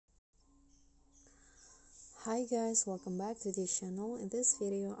Hi guys, welcome back to this channel. In this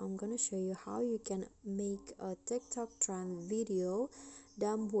video I'm gonna show you how you can make a TikTok trend video,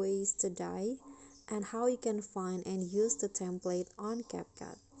 dumb ways to die, and how you can find and use the template on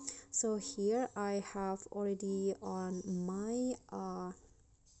CapCut. So here I have already on my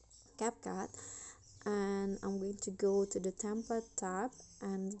CapCut, and I'm going to go to the template tab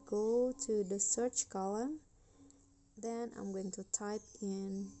and go to the search column. Then I'm going to type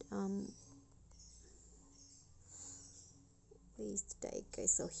in ways to die. Okay,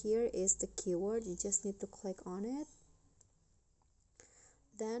 so here is the keyword. You just need to click on it.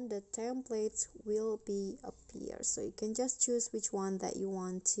 Then the templates will be appear, so you can just choose which one that you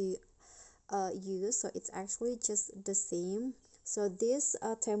want to use. So it's actually just the same. So this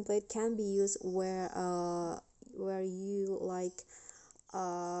template can be used where you like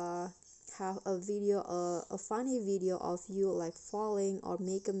have a video, a funny video of you like falling or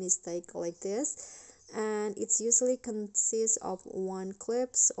make a mistake like this, and it's usually consists of one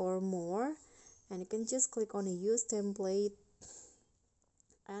clips or more, and you can just click on a use template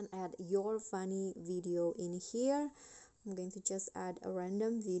and add your funny video in here. I'm going to just add a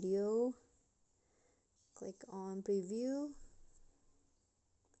random video, click on preview,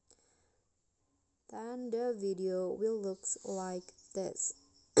 then the video will look like this.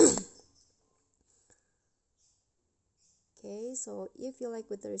 Okay, so if you like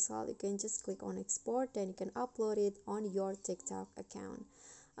with the result, you can just click on export, then you can upload it on your TikTok account.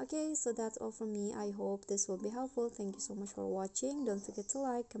 Okay, so that's all from me. I hope this will be helpful. Thank you so much for watching. Don't forget to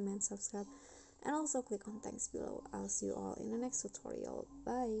like, comment, subscribe, and also click on thanks below. I'll see you all in the next tutorial.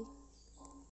 Bye.